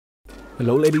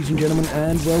Hello ladies and gentlemen,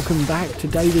 and welcome back.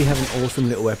 Today we have an awesome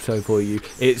little episode for you.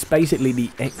 It's basically the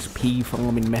XP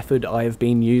farming method I have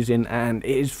been using, and it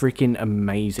is freaking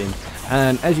amazing.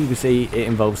 And as you can see, it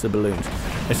involves the balloons.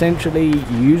 Essentially,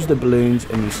 you use the balloons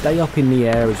and you stay up in the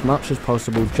air as much as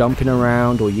possible, jumping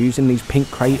around or using these pink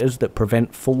craters that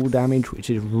prevent fall damage, which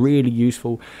is really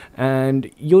useful, and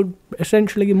you're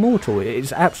essentially immortal.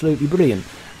 It's absolutely brilliant.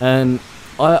 And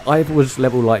I was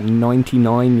level like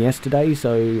 99 yesterday,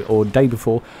 or day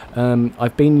before.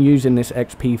 I've been using this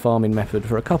XP farming method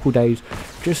for a couple days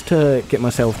just to get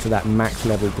myself to that max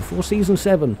level before season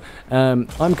 7.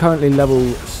 I'm currently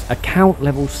account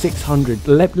level 600.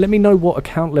 Let me know what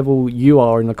account level you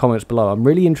are in the comments below. I'm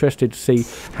really interested to see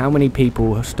how many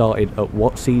people have started at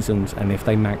what seasons and if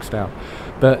they maxed out.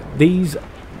 But these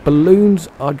balloons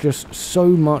are just so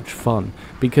much fun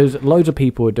because loads of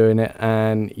people are doing it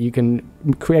and you can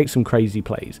create some crazy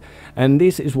plays. And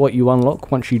this is what you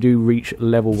unlock once you do reach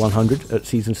level 100 at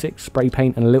season 6. Spray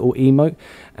paint and a little emote.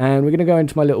 And we're going to go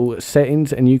into my little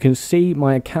settings and you can see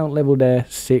my account level there,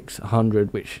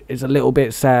 600, which is a little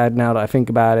bit sad now that I think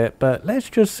about it, but let's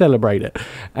just celebrate it.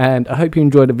 And I hope you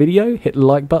enjoyed the video. Hit the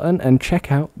like button and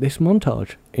check out this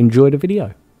montage. Enjoy the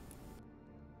video.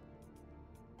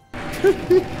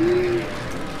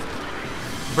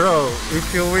 Bro,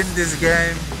 if you win this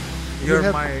game,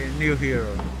 you're my new hero.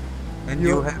 And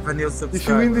you have a new subscriber. If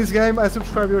you win this game, I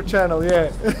subscribe your channel,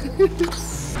 yeah.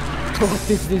 What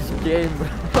is this game?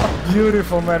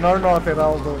 Beautiful, man, or not at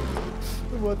all though.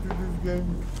 What is this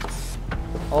game?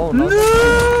 Oh no! No,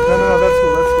 that's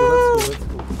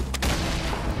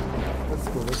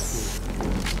cool.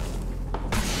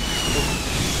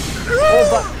 Oh,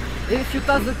 but if you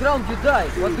touch the ground, you die.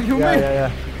 What do you mean? Yeah.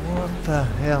 What the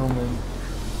hell, man?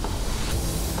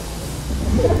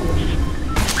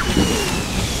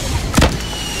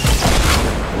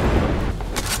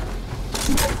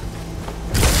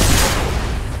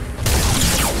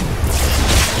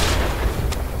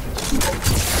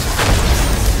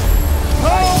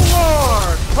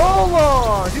 Oh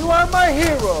Lord, you are my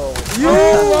hero. You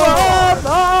are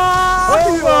my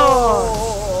hero.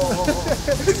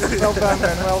 Well done,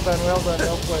 man.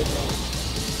 Well played, man.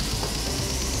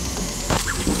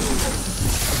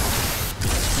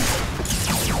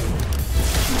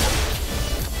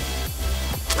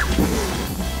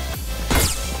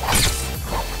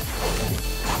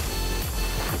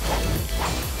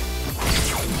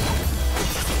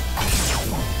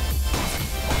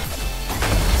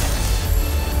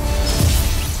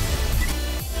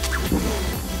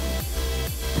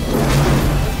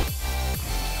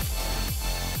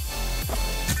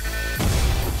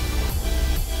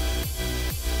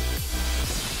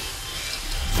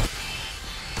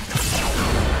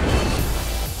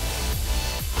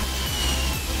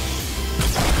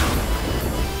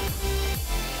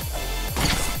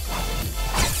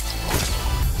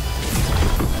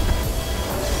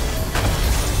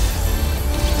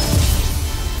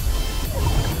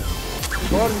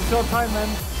 Gordon, it's your time, man.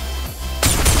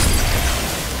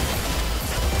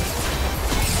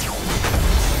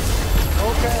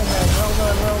 Okay, man. Well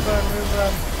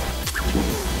done.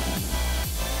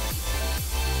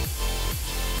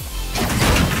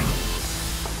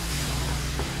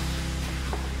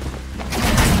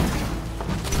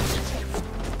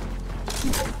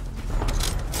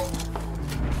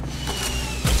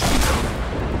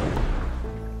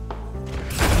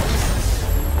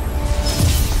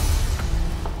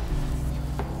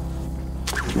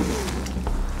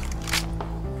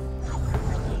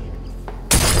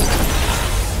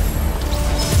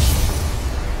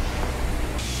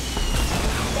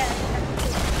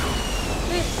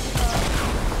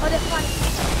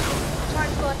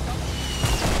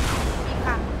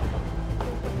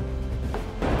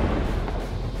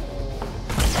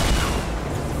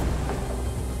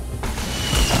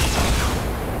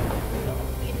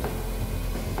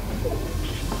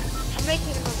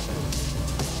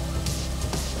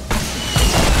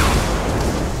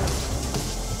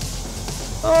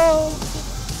 Oh!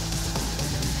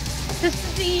 This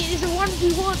is a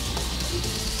 1v1!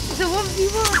 It's a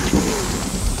 1v1!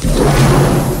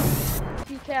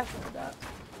 Be careful with that.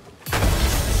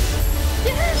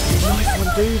 Yes! Nice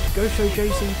one, dude. Go show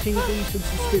JZeeTV some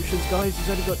subscriptions, guys. He's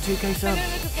only got 2k subs.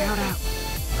 Shout out.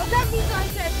 Oh, that means I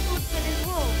get a good win as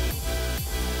well.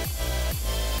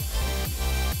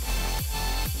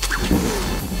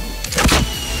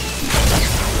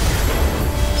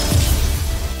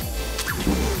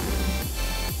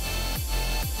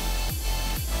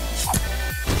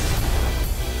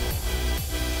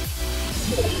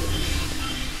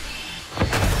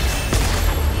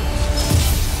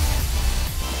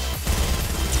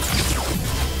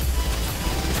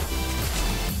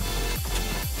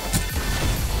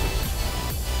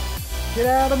 Get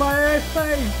out of my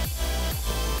airspace!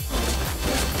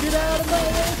 Get out of my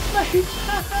airspace!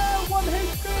 1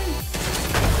 HP!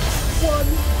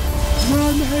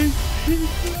 One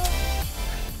HP!